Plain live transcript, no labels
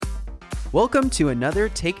Welcome to another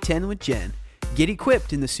Take 10 with Jen. Get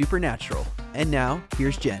equipped in the supernatural. And now,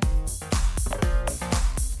 here's Jen.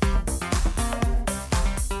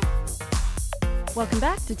 Welcome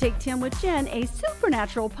back to Take 10 with Jen, a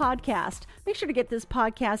supernatural podcast. Make sure to get this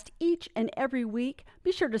podcast each and every week.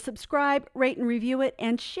 Be sure to subscribe, rate and review it,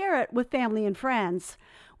 and share it with family and friends.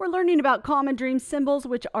 We're learning about common dream symbols,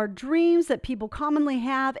 which are dreams that people commonly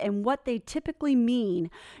have and what they typically mean.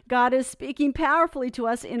 God is speaking powerfully to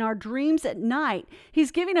us in our dreams at night. He's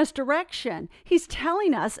giving us direction. He's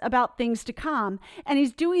telling us about things to come, and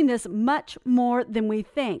He's doing this much more than we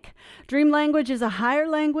think. Dream language is a higher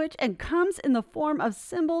language and comes in the form of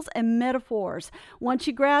symbols and metaphors. Once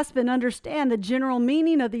you grasp and understand the general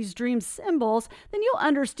meaning of these dream symbols, then you'll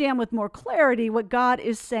understand with more clarity what God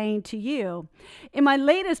is saying to you. In my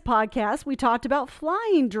latest podcast, we talked about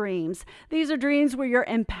flying dreams. These are dreams where you're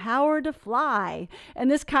empowered to fly. And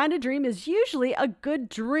this kind of dream is usually a good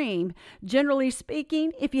dream. Generally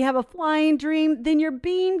speaking, if you have a flying dream, then you're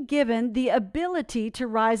being given the ability to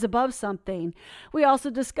rise above something. We also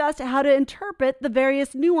discussed how to interpret the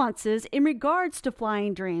various nuances in regards to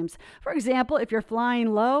flying dreams. For example, if you're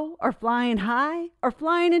flying low or flying high or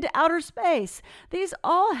flying into outer space, these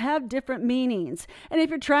all have different meanings. And if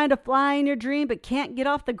you're trying to fly in your dream but can't get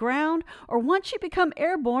off the ground, or once you become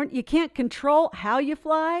airborne, you can't control how you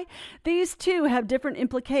fly, these too have different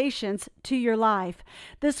implications to your life.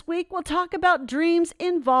 This week, we'll talk about dreams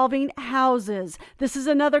involving houses. This is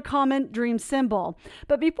another common dream symbol.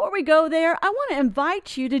 But before we go there, I want to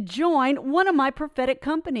invite you to join one of my prophetic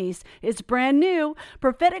companies. It's brand new.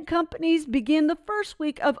 Prophetic companies begin the first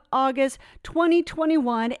week of August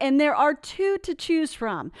 2021, and there are two to choose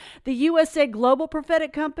from: the USA Global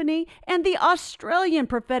Prophetic Company and the Australian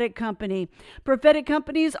Prophetic Company. Prophetic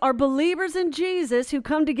companies are believers in Jesus who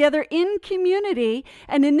come together in community,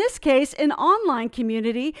 and in this case, an online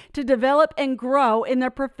community, to develop and grow in their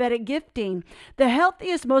prophetic gifting. The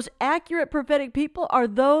healthiest, most accurate prophetic people are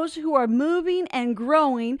those who are moving and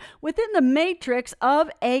growing within the matrix of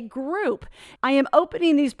a group. I am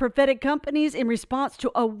opening these prophetic companies in response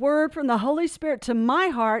to a word from the Holy Spirit to my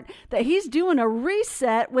heart that He's doing a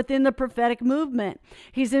reset within the prophetic movement.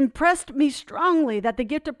 He's impressed me strongly that the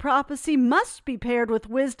gift of prophecy must be paired with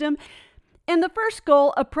wisdom. And the first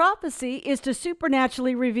goal of prophecy is to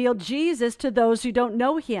supernaturally reveal Jesus to those who don't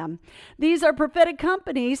know Him. These are prophetic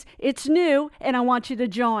companies. It's new, and I want you to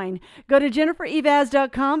join. Go to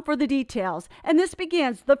jenniferevaz.com for the details. And this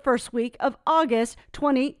begins the first week of August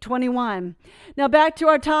 2021. Now back to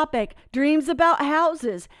our topic, dreams about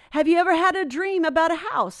houses. Have you ever had a dream about a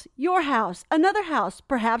house, your house, another house,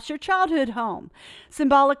 perhaps your childhood home?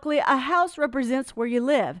 Symbolically, a house represents where you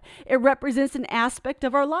live. It represents an aspect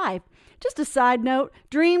of our life. Just a side note,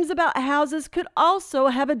 dreams about houses could also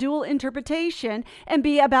have a dual interpretation and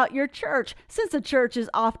be about your church, since a church is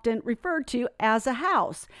often referred to as a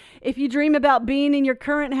house. If you dream about being in your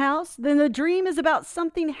current house, then the dream is about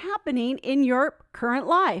something happening in your current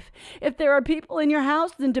life. If there are people in your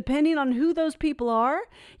house, then depending on who those people are,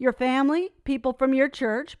 your family, people from your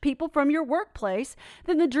church, people from your workplace,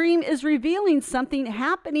 then the dream is revealing something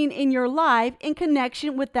happening in your life in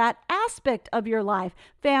connection with that aspect of your life,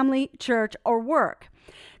 family, church, or work.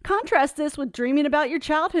 Contrast this with dreaming about your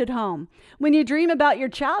childhood home. When you dream about your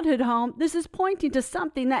childhood home, this is pointing to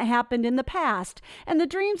something that happened in the past, and the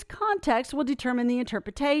dream's context will determine the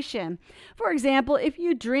interpretation. For example, if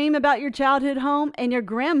you dream about your childhood home and your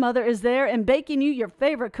grandmother is there and baking you your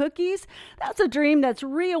favorite cookies, that's a dream that's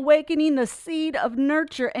reawakening the seed of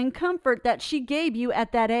nurture and comfort that she gave you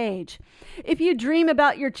at that age. If you dream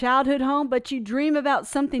about your childhood home, but you dream about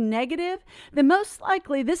something negative, then most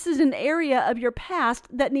likely this is an area of your past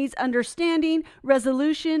that needs understanding,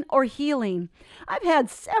 resolution, or healing. I've had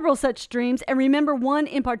several such dreams and remember one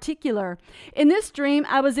in particular. In this dream,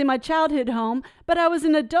 I was in my childhood home, but I was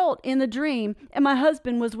an adult in the dream, and my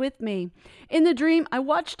husband was with me. In the dream, I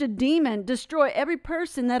watched a demon destroy every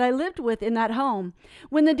person that I lived with in that home.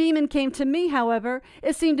 When the demon came to me, however,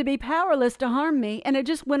 it seemed to be powerless to harm me, and it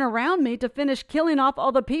just went around me to finish killing off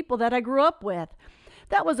all the people that I grew up with.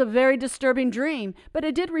 That was a very disturbing dream, but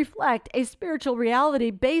it did reflect a spiritual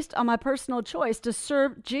reality based on my personal choice to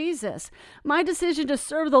serve Jesus. My decision to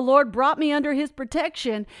serve the Lord brought me under His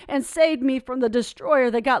protection and saved me from the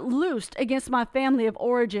destroyer that got loosed against my family of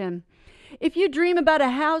origin. If you dream about a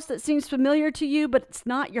house that seems familiar to you, but it's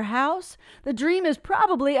not your house, the dream is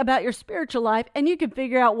probably about your spiritual life, and you can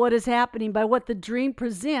figure out what is happening by what the dream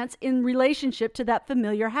presents in relationship to that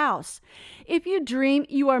familiar house. If you dream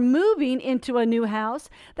you are moving into a new house,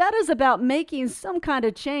 that is about making some kind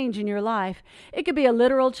of change in your life. It could be a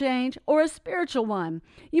literal change or a spiritual one.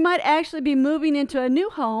 You might actually be moving into a new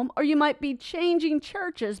home, or you might be changing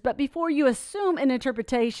churches, but before you assume an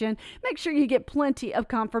interpretation, make sure you get plenty of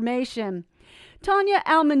confirmation. Tanya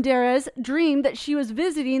Almendarez dreamed that she was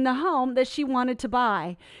visiting the home that she wanted to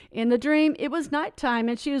buy. In the dream, it was nighttime,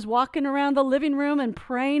 and she was walking around the living room and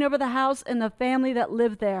praying over the house and the family that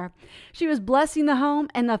lived there. She was blessing the home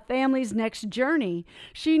and the family's next journey.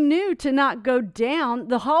 She knew to not go down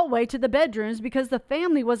the hallway to the bedrooms because the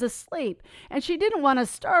family was asleep, and she didn't want to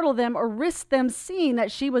startle them or risk them seeing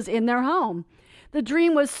that she was in their home. The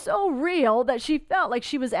dream was so real that she felt like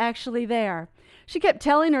she was actually there. She kept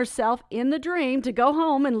telling herself in the dream to go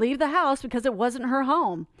home and leave the house because it wasn't her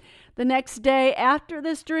home. The next day after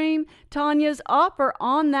this dream, Tanya's offer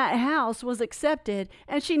on that house was accepted,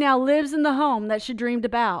 and she now lives in the home that she dreamed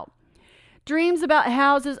about. Dreams about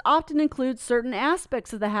houses often include certain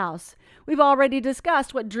aspects of the house. We've already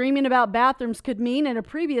discussed what dreaming about bathrooms could mean in a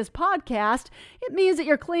previous podcast. It means that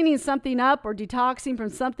you're cleaning something up or detoxing from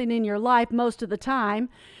something in your life most of the time.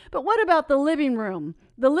 But what about the living room?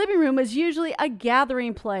 The living room is usually a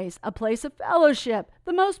gathering place, a place of fellowship,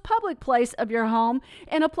 the most public place of your home,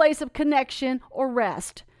 and a place of connection or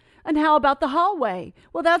rest. And how about the hallway?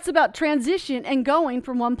 Well, that's about transition and going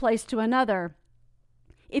from one place to another.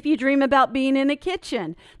 If you dream about being in a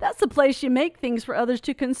kitchen, that's the place you make things for others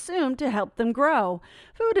to consume to help them grow.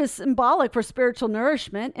 Food is symbolic for spiritual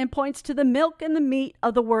nourishment and points to the milk and the meat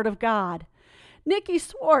of the Word of God. Nikki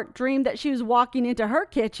Swart dreamed that she was walking into her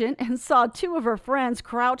kitchen and saw two of her friends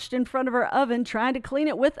crouched in front of her oven trying to clean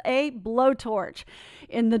it with a blowtorch.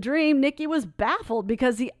 In the dream, Nikki was baffled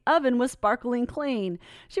because the oven was sparkling clean.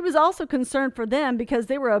 She was also concerned for them because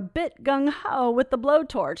they were a bit gung-ho with the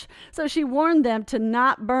blowtorch, so she warned them to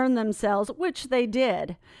not burn themselves, which they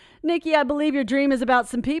did. Nikki, I believe your dream is about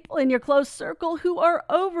some people in your close circle who are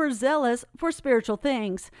overzealous for spiritual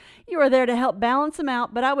things. You are there to help balance them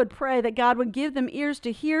out, but I would pray that God would give them ears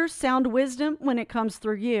to hear sound wisdom when it comes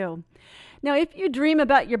through you. Now, if you dream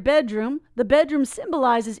about your bedroom, the bedroom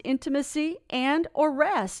symbolizes intimacy and or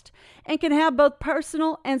rest and can have both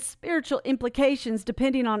personal and spiritual implications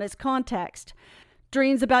depending on its context.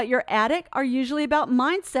 Dreams about your attic are usually about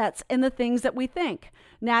mindsets and the things that we think.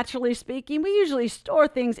 Naturally speaking, we usually store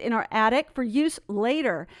things in our attic for use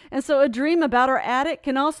later. And so a dream about our attic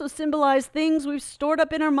can also symbolize things we've stored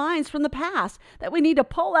up in our minds from the past that we need to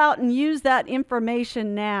pull out and use that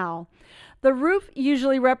information now. The roof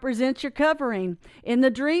usually represents your covering. In the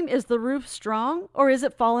dream, is the roof strong or is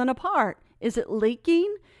it falling apart? Is it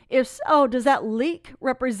leaking? If so, does that leak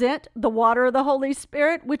represent the water of the Holy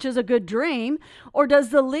Spirit, which is a good dream, or does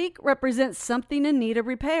the leak represent something in need of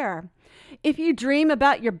repair? If you dream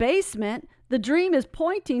about your basement, the dream is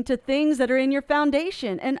pointing to things that are in your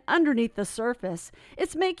foundation and underneath the surface.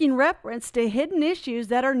 It's making reference to hidden issues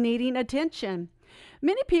that are needing attention.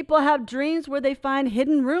 Many people have dreams where they find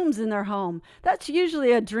hidden rooms in their home. That's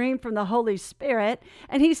usually a dream from the Holy Spirit,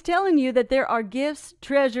 and He's telling you that there are gifts,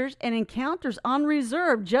 treasures, and encounters on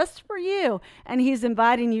reserve just for you, and He's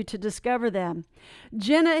inviting you to discover them.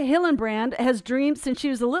 Jenna Hillenbrand has dreamed since she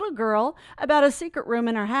was a little girl about a secret room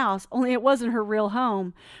in her house, only it wasn't her real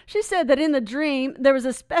home. She said that in the dream, there was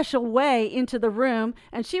a special way into the room,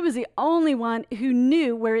 and she was the only one who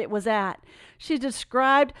knew where it was at. She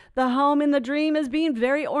described the home in the dream as being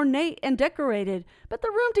very ornate and decorated, but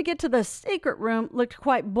the room to get to the secret room looked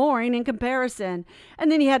quite boring in comparison.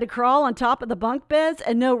 And then you had to crawl on top of the bunk beds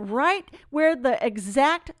and know right where the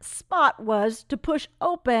exact spot was to push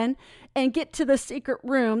open and get to the secret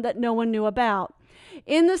room that no one knew about.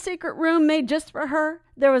 In the secret room made just for her,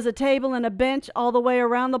 there was a table and a bench all the way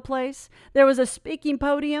around the place. There was a speaking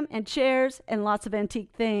podium and chairs and lots of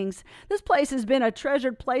antique things. This place has been a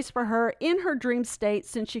treasured place for her in her dream state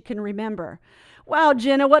since she can remember. Wow,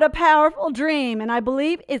 Jenna, what a powerful dream, and I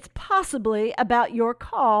believe it's possibly about your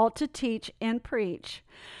call to teach and preach.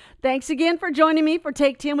 Thanks again for joining me for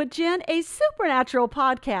Take 10 with Jen, a supernatural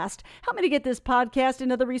podcast. Help me to get this podcast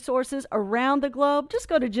and other resources around the globe. Just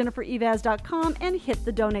go to jenniferevaz.com and hit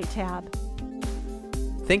the donate tab.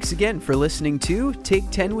 Thanks again for listening to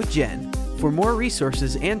Take 10 with Jen. For more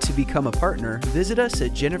resources and to become a partner, visit us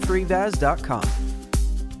at jenniferevaz.com.